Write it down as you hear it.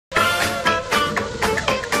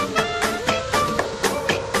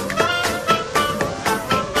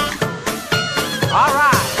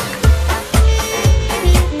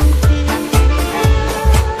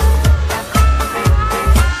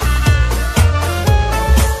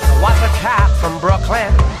from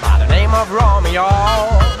Brooklyn by the name of Romeo.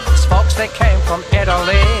 His folks, they came from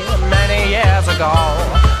Italy many years ago.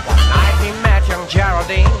 One night he met young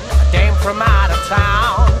Geraldine, a dame from out of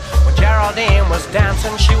town. When Geraldine was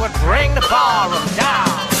dancing, she would bring the ballroom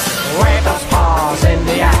down. Wave those paws in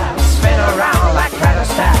the air, spin around like credit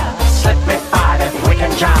stairs. Slip me fight if we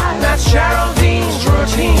can jive, that's Geraldine's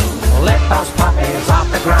routine. Lift those puppies off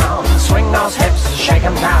the ground, swing those hips and shake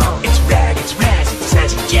them down. It's rag, it's razz, it's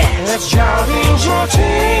snazzy jazz. It's Geraldine's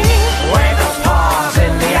routine. Wave those paws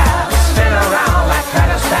in the air, spin around like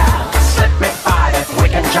credit stairs. Slip me fight if we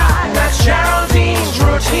can jive, that's Geraldine's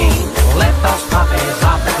routine. Lift those puppies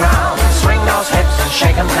off the ground, swing those hips and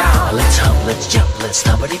shake them down. Let's hop, let's jump, let's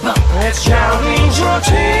stumpity bump. It's Geraldine's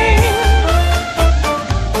routine.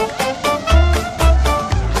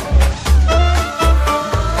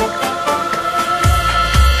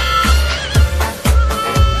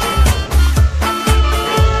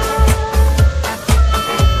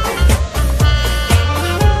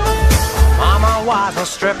 Was a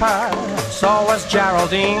stripper, so was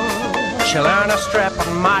Geraldine. She learned to strip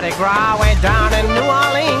on Mardi Gras way down in New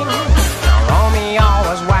Orleans. Now Romeo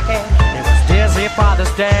was wacky, he was dizzy for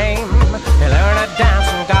this dame. He learned to dance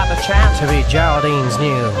and got the chance to be Geraldine's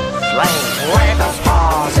new flame. Wave those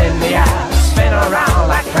paws in the air, spin around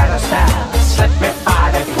like credit stairs. Slip me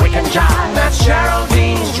fight if we can jive, that's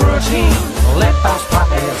Geraldine's routine. Lift those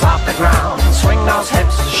puppies off the ground, swing those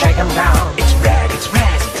hips and shake them down. It's rag, it's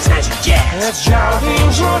razz, it's snazzy jazz. It's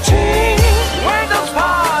Geraldine's routine. Wave those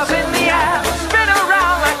paws in the air, spin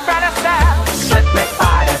around like credit stairs. Slip me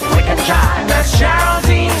fight if we can jive, that's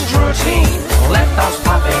Geraldine's routine. Lift those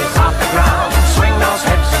puppies off the ground, swing those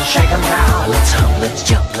hips and shake them down. Let's hop, let's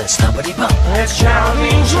jump, let's stumpity bump. It's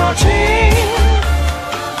Geraldine's routine.